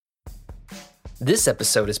This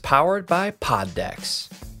episode is powered by Poddex.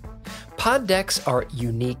 Poddex are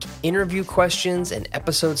unique interview questions and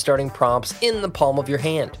episode starting prompts in the palm of your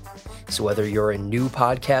hand. So whether you're a new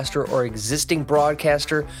podcaster or existing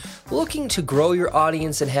broadcaster looking to grow your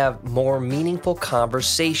audience and have more meaningful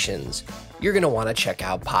conversations, you're going to want to check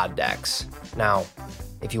out Poddex. Now,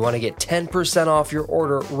 if you want to get 10% off your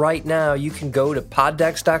order right now, you can go to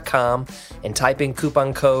poddex.com and type in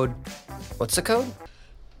coupon code. What's the code?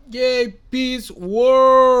 JP's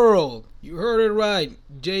World. You heard it right.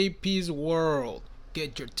 JP's World.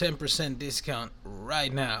 Get your 10% discount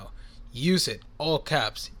right now. Use it. All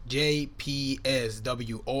caps. JPSWORLD.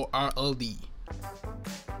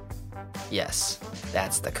 Yes,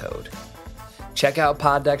 that's the code. Check out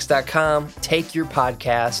poddex.com. Take your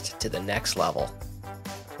podcast to the next level.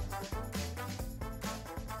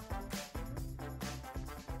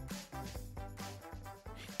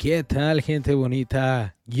 ¿Qué tal, gente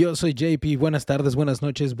bonita? Yo soy JP. Buenas tardes, buenas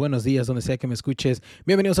noches, buenos días, donde sea que me escuches.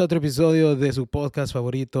 Bienvenidos a otro episodio de su podcast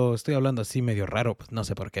favorito. Estoy hablando así medio raro, pues no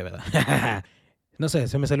sé por qué, ¿verdad? No sé,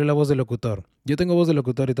 se me salió la voz de locutor. Yo tengo voz de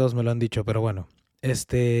locutor y todos me lo han dicho, pero bueno.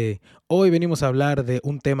 Hoy venimos a hablar de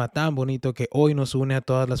un tema tan bonito que hoy nos une a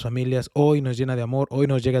todas las familias, hoy nos llena de amor, hoy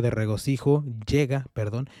nos nos llena de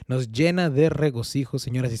regocijo,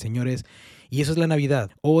 señoras y señores, y eso es la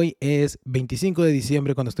Navidad. Hoy es 25 de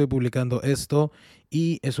diciembre cuando estoy publicando esto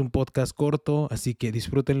y es un podcast corto, así que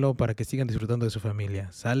disfrútenlo para que sigan disfrutando de su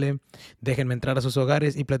familia, ¿sale? Déjenme entrar a sus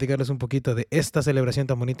hogares y platicarles un poquito de esta celebración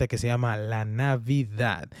tan bonita que se llama la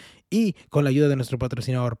Navidad. Y con la ayuda de nuestro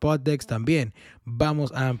patrocinador Poddex también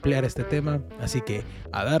vamos a ampliar este tema. Así que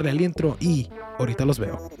a darle al intro y ahorita los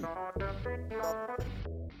veo.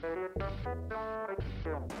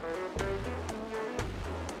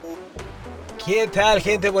 ¿Qué tal,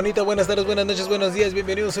 gente bonita? Buenas tardes, buenas noches, buenos días.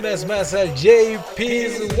 Bienvenidos una vez más a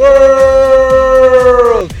JP's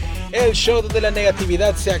World. El show donde la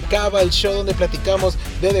negatividad se acaba, el show donde platicamos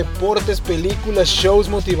de deportes, películas, shows,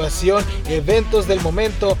 motivación, eventos del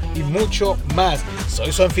momento y mucho más.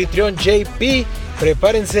 Soy su anfitrión JP,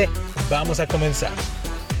 prepárense, vamos a comenzar.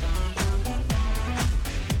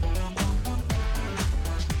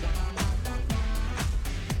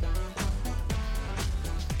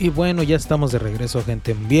 Y bueno, ya estamos de regreso,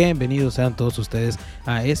 gente. Bienvenidos sean todos ustedes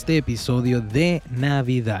a este episodio de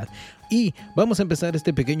Navidad. Y vamos a empezar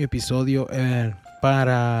este pequeño episodio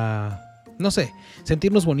para, no sé,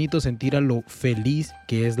 sentirnos bonitos, sentir a lo feliz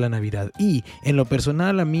que es la Navidad. Y en lo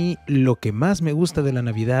personal, a mí lo que más me gusta de la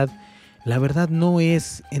Navidad, la verdad no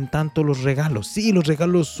es en tanto los regalos. Sí, los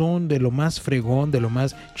regalos son de lo más fregón, de lo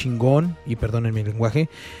más chingón, y perdonen mi lenguaje,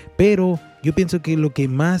 pero yo pienso que lo que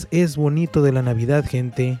más es bonito de la Navidad,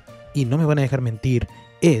 gente, y no me van a dejar mentir,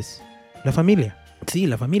 es la familia. Sí,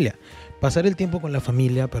 la familia. Pasar el tiempo con la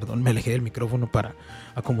familia, me alejé del micrófono para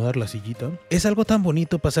acomodar la sillita. Es algo tan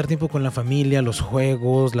bonito pasar tiempo con la familia, los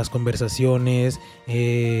juegos, las conversaciones,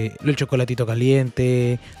 el chocolatito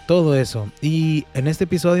caliente, todo eso. Y en este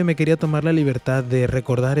episodio me quería tomar la libertad de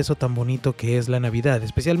recordar eso tan bonito que es la Navidad,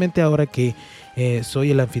 especialmente ahora que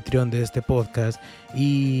soy el anfitrión de este podcast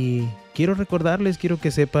y quiero recordarles, quiero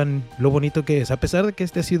que sepan lo bonito que es. A pesar de que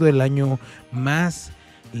este ha sido el año más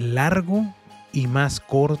largo y más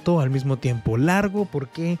corto al mismo tiempo. Largo, ¿por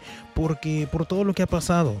qué? Porque por todo lo que ha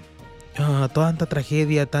pasado. Tanta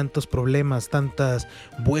tragedia, tantos problemas, tantas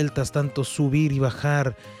vueltas, tanto subir y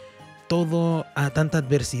bajar. Tanta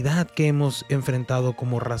adversidad que hemos enfrentado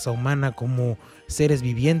como raza humana, como seres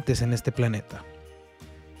vivientes en este planeta.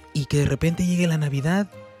 Y que de repente llegue la Navidad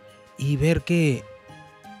y ver que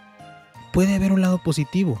puede haber un lado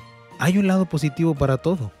positivo. Hay un lado positivo para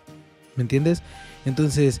todo. ¿Me entiendes?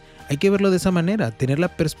 Entonces hay que verlo de esa manera, tener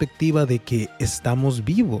la perspectiva de que estamos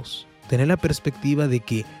vivos, tener la perspectiva de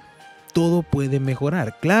que todo puede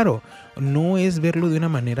mejorar. Claro, no es verlo de una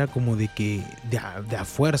manera como de que de a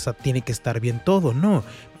fuerza tiene que estar bien todo, no,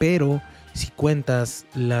 pero si cuentas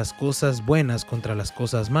las cosas buenas contra las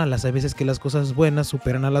cosas malas, hay veces que las cosas buenas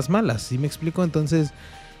superan a las malas, ¿sí me explico? Entonces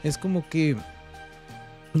es como que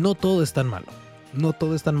no todo es tan malo. No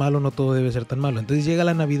todo es tan malo, no todo debe ser tan malo. Entonces llega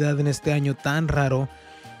la Navidad en este año tan raro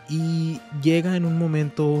y llega en un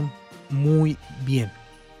momento muy buen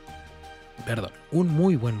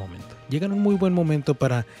momento. Llega en un muy buen momento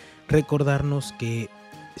para recordarnos que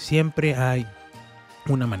siempre hay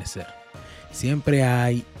un amanecer. Siempre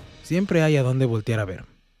hay a dónde voltear a ver.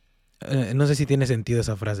 No sé si tiene sentido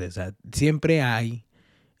esa frase. O sea, siempre hay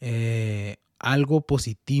algo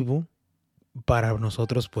positivo para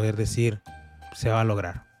nosotros poder decir se va a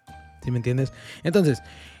lograr. ¿Sí me entiendes? Entonces,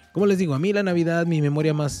 como les digo, a mí la Navidad, mi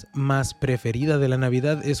memoria más preferida de la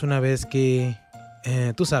Navidad es una vez que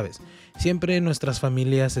tú sabes, siempre nuestras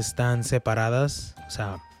familias están separadas, o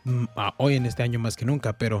sea, hoy en este año más que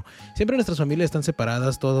nunca, pero siempre nuestras familias están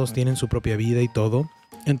separadas, todos tienen su propia vida y todo.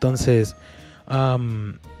 Entonces,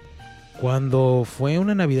 cuando fue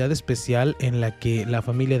una Navidad especial en la que la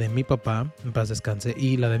familia de mi papá, en paz descanse,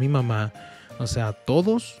 y la de mi mamá, o sea,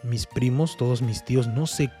 todos mis primos, todos mis tíos, no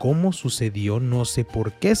sé cómo sucedió, no sé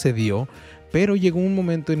por qué se dio, pero llegó un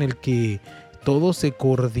momento en el que todo se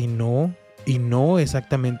coordinó y no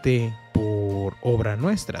exactamente por obra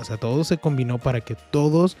nuestra. O sea, todo se combinó para que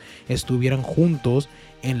todos estuvieran juntos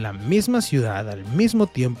en la misma ciudad, al mismo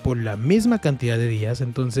tiempo, la misma cantidad de días.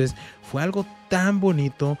 Entonces fue algo tan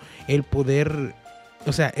bonito el poder,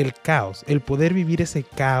 o sea, el caos, el poder vivir ese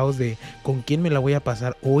caos de con quién me la voy a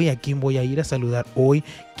pasar hoy, a quién voy a ir a saludar hoy,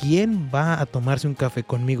 quién va a tomarse un café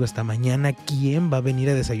conmigo esta mañana, quién va a venir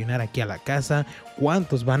a desayunar aquí a la casa,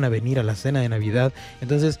 cuántos van a venir a la cena de Navidad.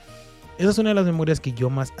 Entonces, esa es una de las memorias que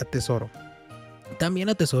yo más atesoro. También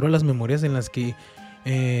atesoro las memorias en las que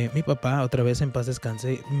mi papá, otra vez en paz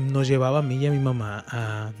descanse, nos llevaba a mí y a mi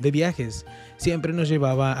mamá de viajes. Siempre nos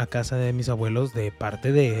llevaba a casa de mis abuelos de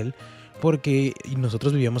parte de él, porque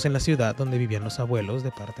nosotros vivíamos en la ciudad donde vivían los abuelos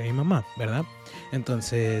de parte de mi mamá, ¿verdad?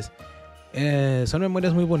 Entonces, son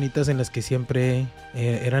memorias muy bonitas en las que siempre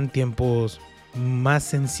eran tiempos más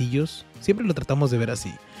sencillos. Siempre lo tratamos de ver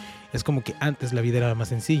así. Es como que antes la vida era más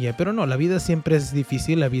sencilla, pero no, la vida siempre es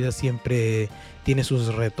difícil, la vida siempre tiene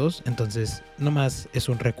sus retos, entonces nomás es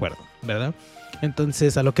un recuerdo, ¿verdad?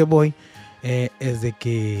 Entonces a lo que voy es de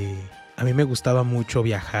que a mí me gustaba mucho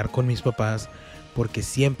viajar con mis papás, porque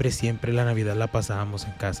siempre la Navidad la pasábamos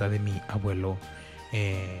en casa de mi abuelo,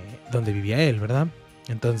 donde vivía él, ¿verdad?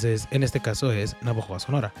 Entonces, en este caso es Navojoa,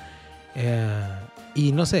 Sonora.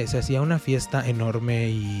 Y no sé, se hacía una fiesta enorme,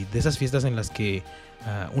 y de esas fiestas en las que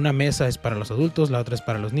una mesa es para los adultos, la otra es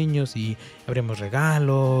para los niños, y abrimos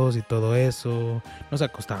regalos y todo eso, nos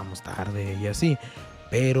acostábamos tarde y así.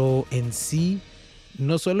 Pero en sí,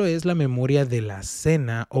 no solo es la memoria de la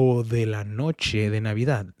cena o de la noche de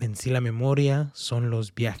Navidad, en sí la memoria son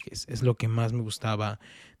los viajes, es lo que más me gustaba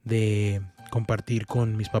de compartir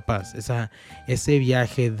con mis papás, ese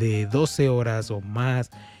viaje de 12 horas o más,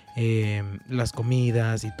 las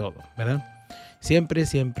comidas y todo, ¿verdad? Siempre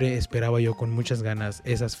esperaba yo con muchas ganas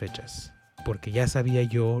esas fechas, porque ya sabía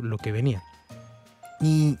yo lo que venía.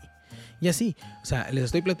 Y así, o sea, les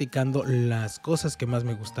estoy platicando las cosas que más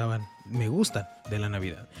me gustan de la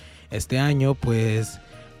Navidad. Este año, pues,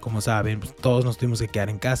 como saben, pues, todos nos tuvimos que quedar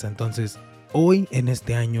en casa. Entonces, hoy en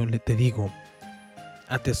este año te digo,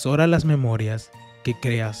 atesora las memorias que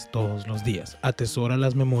creas todos los días. Atesora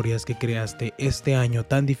las memorias que creaste este año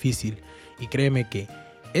tan difícil. Y créeme que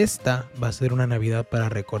esta va a ser una Navidad para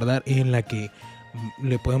recordar, en la que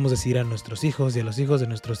le podemos decir a nuestros hijos y a los hijos de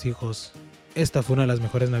nuestros hijos: esta fue una de las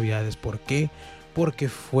mejores Navidades. ¿Por qué? Porque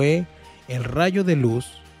fue el rayo de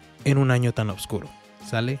luz en un año tan oscuro.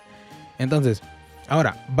 ¿Sale? Entonces,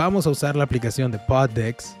 ahora vamos a usar la aplicación de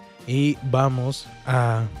Poddex y vamos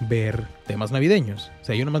a ver temas navideños. O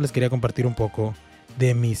sea, yo nomás les quería compartir un poco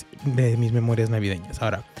de mis memorias navideñas.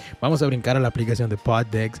 Ahora, vamos a brincar a la aplicación de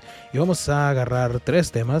Poddex y vamos a agarrar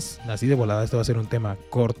 3 temas, así de volada. Esto va a ser un tema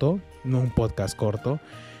corto, no un podcast corto.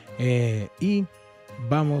 Y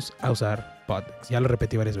vamos a usar Poddex. Ya lo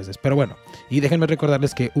repetí varias veces, pero bueno. Y déjenme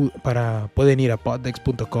recordarles que pueden ir a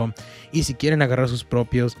poddex.com, y si quieren agarrar sus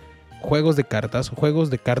propios juegos de cartas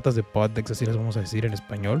de Poddex, así les vamos a decir en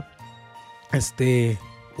español,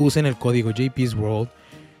 usen el código JP's World,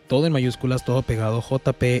 todo en mayúsculas, todo pegado,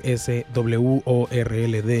 JPSWORLD,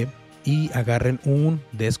 y agarren un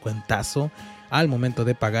descuentazo al momento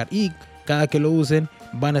de pagar. Y cada que lo usen,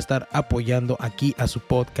 van a estar apoyando aquí a su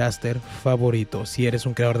podcaster favorito. Si eres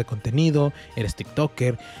un creador de contenido, eres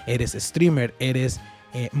TikToker, eres streamer, eres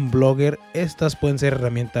un blogger, estas pueden ser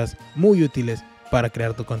herramientas muy útiles para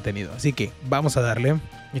crear tu contenido. Así que vamos a darle.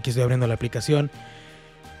 Aquí estoy abriendo la aplicación.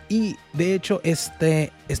 Y de hecho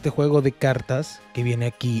este juego de cartas que viene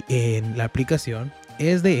aquí en la aplicación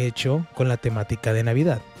es de hecho con la temática de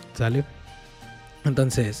Navidad, ¿sale?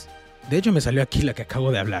 Entonces, de hecho me salió aquí la que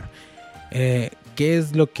acabo de hablar. ¿Qué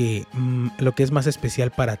es lo que es más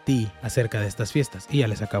especial para ti acerca de estas fiestas? Y ya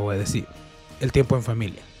les acabo de decir, el tiempo en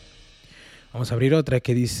familia. Vamos a abrir otra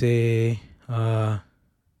que dice...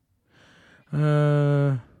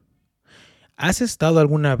 ¿has estado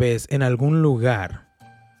alguna vez en algún lugar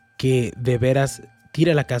que de veras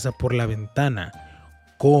tira la casa por la ventana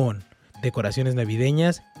con decoraciones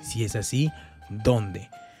navideñas? Si es así, ¿dónde?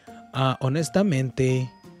 Honestamente,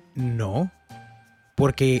 no.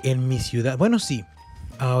 Porque en mi ciudad, bueno, sí,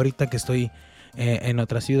 ahorita que estoy en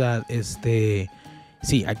otra ciudad,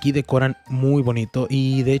 sí, aquí decoran muy bonito.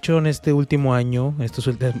 Y de hecho en este último año,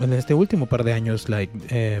 en este último par de años,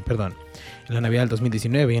 en la Navidad del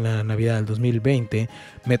 2019 y en la Navidad del 2020,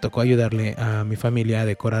 me tocó ayudarle a mi familia a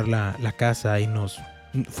decorar la casa. Y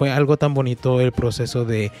fue algo tan bonito el proceso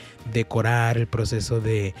de decorar, el proceso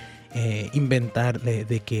de inventar,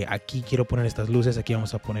 de que aquí quiero poner estas luces, aquí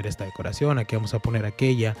vamos a poner esta decoración, aquí vamos a poner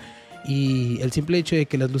aquella. Y el simple hecho de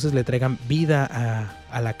que las luces le traigan vida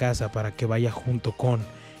a la casa para que vaya junto con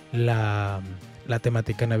la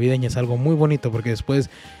temática navideña es algo muy bonito, porque después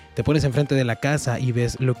te pones enfrente de la casa y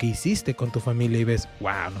ves lo que hiciste con tu familia y ves,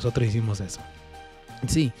 wow, nosotros hicimos eso.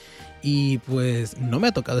 Sí, y pues no me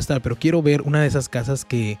ha tocado estar, pero quiero ver una de esas casas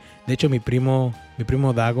que, de hecho, mi primo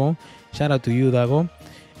Dago, shout out to you, Dago,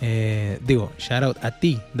 shout out a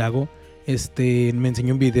ti, Dago, me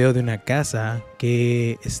enseñó un video de una casa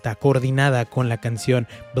que está coordinada con la canción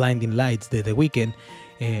Blinding Lights de The Weeknd.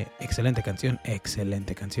 Excelente canción.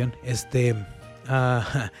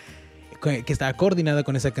 Que está coordinada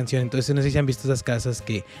con esa canción. Entonces no sé si han visto esas casas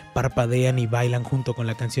que parpadean y bailan junto con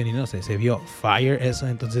la canción, y no sé, se vio fire eso.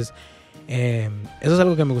 Entonces eso es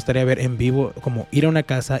algo que me gustaría ver en vivo, como ir a una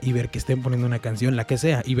casa y ver que estén poniendo una canción, la que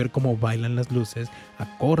sea, y ver cómo bailan las luces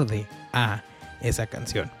acorde a esa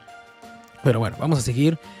canción. Pero bueno, vamos a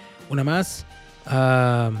seguir. Una más.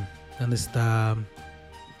 ¿Dónde está?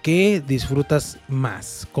 ¿Qué disfrutas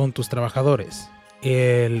más con tus trabajadores?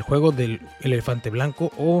 ¿El juego del elefante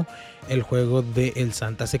blanco o el juego del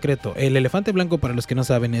Santa secreto? El elefante blanco, para los que no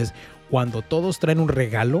saben, es cuando todos traen un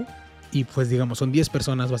regalo. Y pues digamos, son 10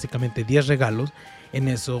 personas, básicamente 10 regalos. En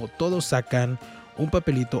eso todos sacan un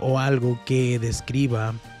papelito o algo que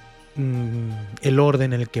describa el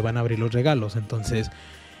orden en el que van a abrir los regalos. Entonces...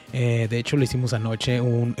 de hecho lo hicimos anoche,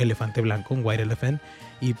 un elefante blanco, un white elephant,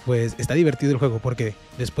 y pues está divertido el juego porque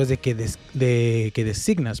después de que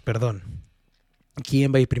designas,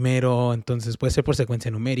 quién va a ir primero, entonces puede ser por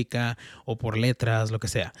secuencia numérica o por letras, lo que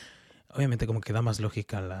sea. Obviamente como que da más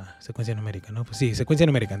lógica la secuencia numérica, ¿no? Pues sí, secuencia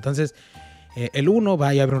numérica. Entonces el 1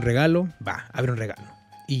 va y abre un regalo,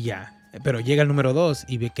 y ya. Pero llega el número 2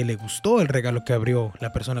 y ve que le gustó el regalo que abrió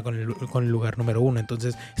la persona con el lugar número 1.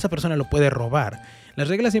 Entonces esa persona lo puede robar. Las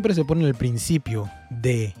reglas siempre se ponen al principio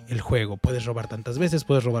del juego. Puedes robar tantas veces,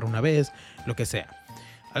 puedes robar una vez, lo que sea.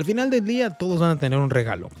 Al final del día todos van a tener un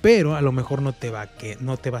regalo, pero a lo mejor no te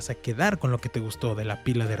vas a quedar con lo que te gustó de la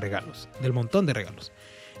pila de regalos, del montón de regalos.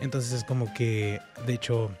 Entonces es como que, de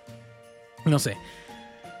hecho, no sé,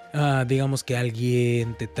 digamos que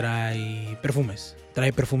alguien te trae perfumes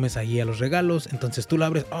ahí a los regalos, entonces tú lo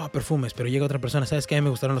abres, perfumes, pero llega otra persona, sabes que a mí me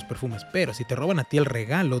gustaron los perfumes, pero si te roban a ti el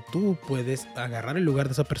regalo, tú puedes agarrar el lugar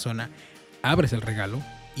de esa persona, abres el regalo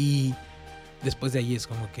y después de ahí es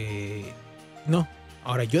como que no,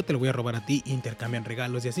 ahora yo te lo voy a robar a ti, intercambian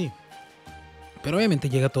regalos y así. Pero obviamente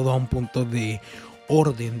llega todo a un punto de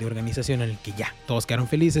orden, de organización, en el que ya todos quedaron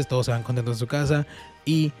felices, todos se van contentos en su casa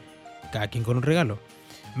y cada quien con un regalo.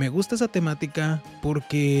 Me gusta esa temática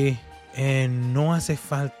porque no hace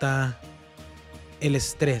falta el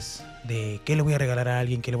estrés de qué le voy a regalar a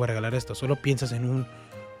alguien, qué le voy a regalar esto. Solo piensas en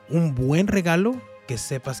un buen regalo que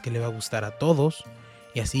sepas que le va a gustar a todos,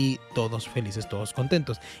 y así todos felices, todos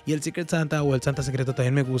contentos. Y el Secret Santa o el Santa secreto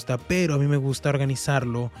también me gusta, pero a mí me gusta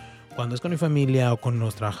organizarlo cuando es con mi familia o con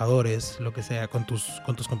los trabajadores, lo que sea, con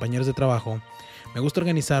tus compañeros de trabajo. Me gusta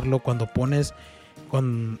organizarlo cuando pones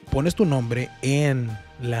tu nombre en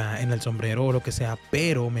el sombrero o lo que sea,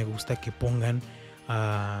 pero me gusta que pongan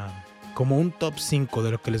como un top 5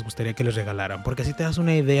 de lo que les gustaría que les regalaran, porque así te das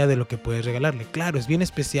una idea de lo que puedes regalarle. Claro, es bien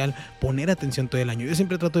especial poner atención todo el año. Yo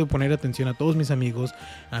siempre trato de poner atención a todos mis amigos,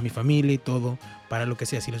 a mi familia y todo, para lo que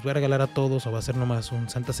sea. Si les voy a regalar a todos o va a ser nomás un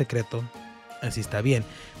Santa secreto, así está bien,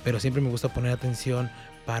 pero siempre me gusta poner atención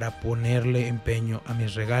para ponerle empeño a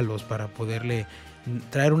mis regalos, para poderle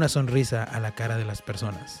traer una sonrisa a la cara de las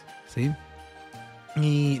personas, ¿sí?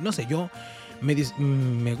 Y no sé, yo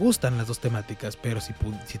me gustan las dos temáticas, pero si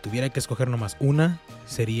tuviera que escoger nomás una,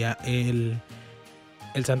 sería el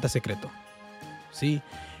Santa secreto, ¿sí?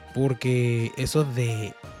 Porque eso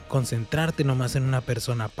de concentrarte nomás en una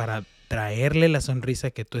persona para traerle la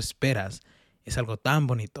sonrisa que tú esperas es algo tan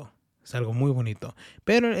bonito. Es algo muy bonito.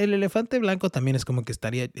 Pero el elefante blanco también es como que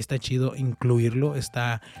está chido incluirlo.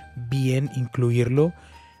 Está bien incluirlo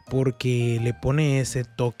porque le pone ese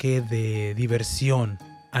toque de diversión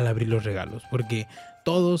al abrir los regalos. Porque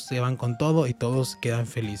todos se van con todo y todos quedan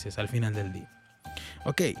felices al final del día.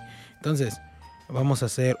 Ok, entonces vamos a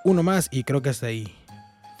hacer uno más y creo que hasta ahí.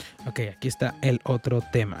 Ok, aquí está el otro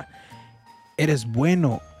tema. ¿Eres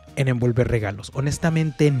bueno en envolver regalos?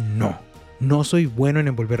 Honestamente no soy bueno en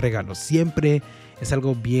envolver regalos. Siempre es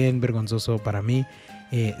algo bien vergonzoso para mí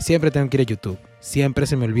siempre tengo que ir a YouTube. Siempre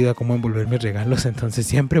se me olvida cómo envolver mis regalos, entonces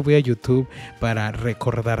siempre voy a YouTube para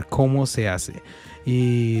recordar cómo se hace.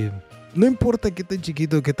 Y no importa qué tan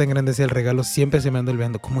chiquito, qué tan grande sea el regalo, siempre se me anda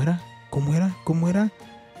olvidando. ¿Cómo era? ¿Cómo era? ¿Cómo era?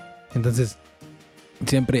 Entonces,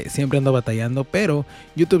 siempre ando batallando, pero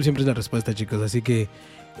YouTube siempre es la respuesta, chicos. Así que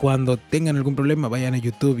cuando tengan algún problema, vayan a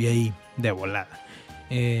YouTube y ahí de volada.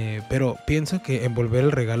 Pero pienso que envolver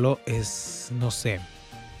el regalo es, no sé,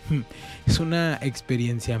 es una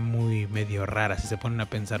experiencia muy medio rara si se ponen a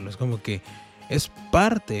pensarlo. Es como que es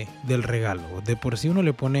parte del regalo. De por sí uno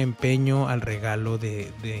le pone empeño al regalo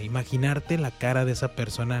de imaginarte la cara de esa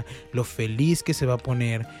persona, lo feliz que se va a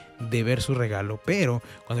poner de ver su regalo. Pero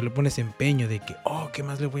cuando le pones empeño de que, ¿qué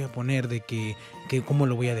más le voy a poner? De que cómo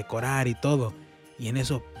lo voy a decorar y todo. Y en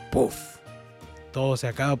eso, ¡puf! Todo se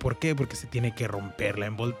acaba. ¿Por qué? Porque se tiene que romper la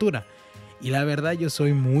envoltura. Y la verdad yo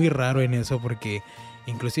soy muy raro en eso porque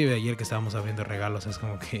inclusive ayer que estábamos abriendo regalos es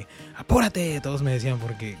como que ¡apúrate! Todos me decían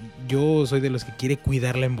porque yo soy de los que quiere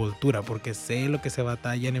cuidar la envoltura porque sé lo que se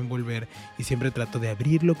batalla en envolver y siempre trato de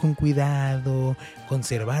abrirlo con cuidado,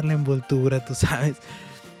 conservar la envoltura, tú sabes.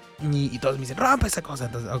 Y todos me dicen ¡rompe esa cosa!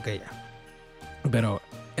 Entonces, ok, ya. Pero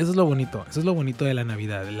eso es lo bonito de la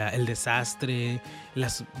Navidad, el desastre,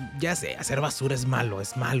 ya sé, hacer basura es malo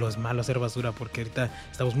hacer basura porque ahorita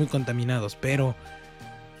estamos muy contaminados, pero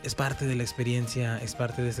es parte de la experiencia, es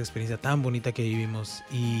parte de esa experiencia tan bonita que vivimos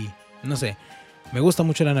y no sé, me gusta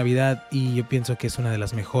mucho la Navidad y yo pienso que es una de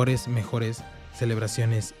las mejores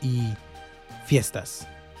celebraciones y fiestas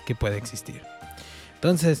que puede existir.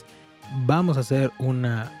 Entonces, vamos a hacer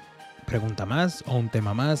una pregunta más o un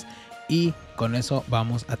tema más y con eso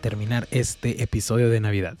vamos a terminar este episodio de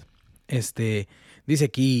Navidad. Dice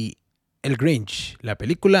aquí El Grinch, la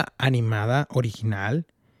película animada original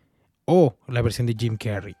o la versión de Jim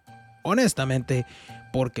Carrey. Honestamente,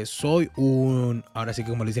 porque soy ahora sí que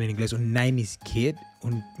como le dicen en inglés, un 90s kid,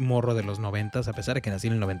 un morro de los 90s, a pesar de que nací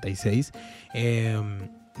en el 96.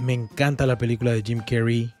 Me encanta la película de Jim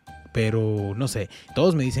Carrey, pero no sé,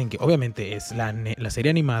 todos me dicen que obviamente es la serie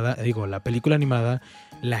animada, la película animada,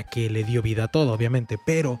 la que le dio vida a todo, obviamente,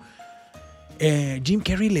 pero Jim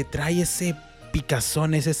Carrey le trae ese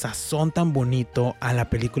picazón, ese sazón tan bonito a la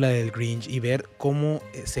película del Grinch y ver cómo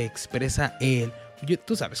se expresa él.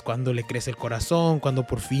 Tú sabes, cuando le crece el corazón, cuando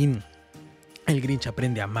por fin el Grinch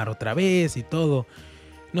aprende a amar otra vez y todo.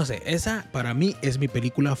 No sé, esa para mí es mi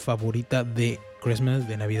película favorita de Christmas,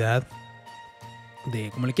 de Navidad,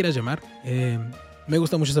 de como le quieras llamar. Me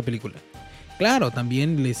gusta mucho esa película. Claro,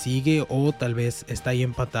 también le sigue o tal vez está ahí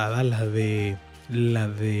empatada la de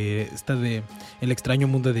El extraño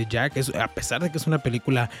mundo de Jack. A pesar de que es una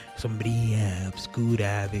película sombría,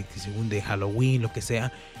 oscura, según de Halloween, lo que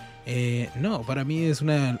sea. No, para mí es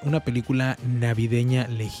una película navideña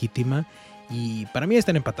legítima y para mí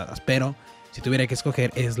están empatadas, pero si tuviera que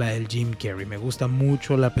escoger es la del Jim Carrey. Me gusta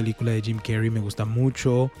mucho la película de Jim Carrey, me gusta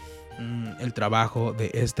mucho el trabajo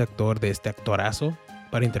de este actor, de este actorazo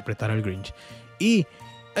para interpretar al Grinch. Y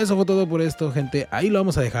eso fue todo por esto, gente. Ahí lo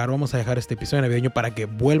vamos a dejar este episodio navideño para que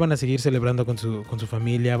vuelvan a seguir celebrando con su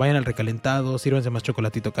familia. Vayan al recalentado, sírvanse más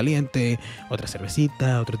chocolatito caliente, otra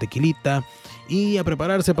cervecita, otra tequilita y a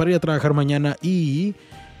prepararse para ir a trabajar mañana y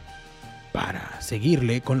para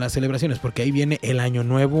seguirle con las celebraciones, porque ahí viene el año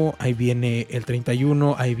nuevo, ahí viene el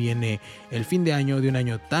 31, ahí viene el fin de año, de un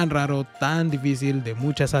año tan raro, tan difícil, de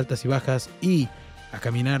muchas altas y bajas, y a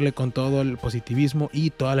caminarle con todo el positivismo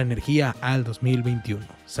y toda la energía al 2021.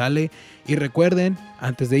 ¿Sale? Y recuerden,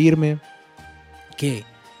 antes de irme, que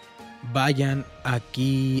vayan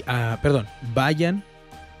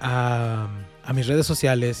a mis redes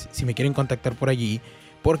sociales si me quieren contactar por allí,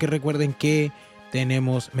 porque recuerden que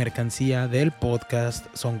tenemos mercancía del podcast,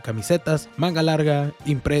 son camisetas manga larga,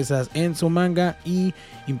 impresas en su manga y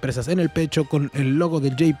impresas en el pecho con el logo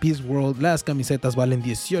del JP's World. Las camisetas valen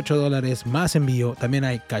 $18 más envío. También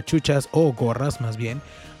hay cachuchas o gorras, más bien.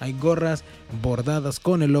 Hay gorras bordadas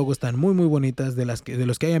con el logo, están muy muy bonitas. De los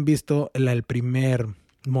que hayan visto el primer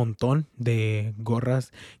montón de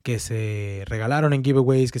gorras que se regalaron en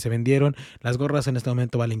giveaways, que se vendieron, las gorras en este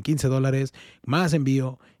momento valen $15 más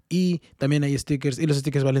envío. Y también hay stickers y los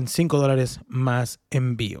stickers valen $5 más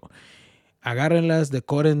envío. Agárrenlas,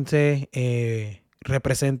 decórense,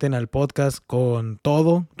 representen al podcast con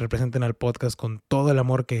todo. Representen al podcast con todo el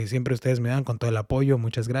amor que siempre ustedes me dan, con todo el apoyo.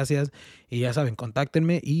 Muchas gracias. Y ya saben,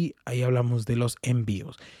 contáctenme y ahí hablamos de los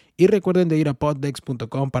envíos. Y recuerden de ir a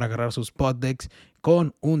poddex.com para agarrar sus poddex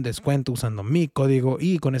con un descuento usando mi código.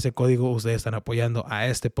 Y con ese código ustedes están apoyando a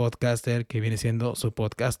este podcaster que viene siendo su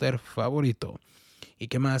podcaster favorito. ¿Y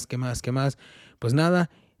qué más? Pues nada,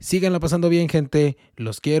 Síganla pasando bien, gente.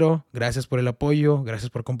 Los quiero. Gracias por el apoyo. Gracias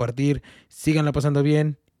por compartir. Síganla pasando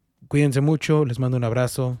bien. Cuídense mucho. Les mando un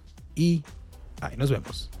abrazo. Y ahí nos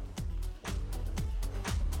vemos.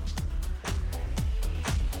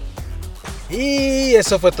 Y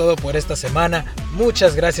eso fue todo por esta semana.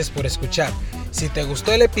 Muchas gracias por escuchar. Si te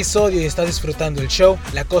gustó el episodio y estás disfrutando el show,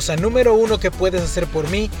 la cosa número 1 que puedes hacer por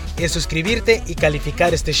mí es suscribirte y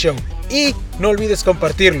calificar este show. Y no olvides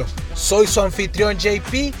compartirlo. Soy su anfitrión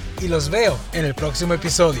JP y los veo en el próximo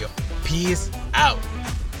episodio. Peace out.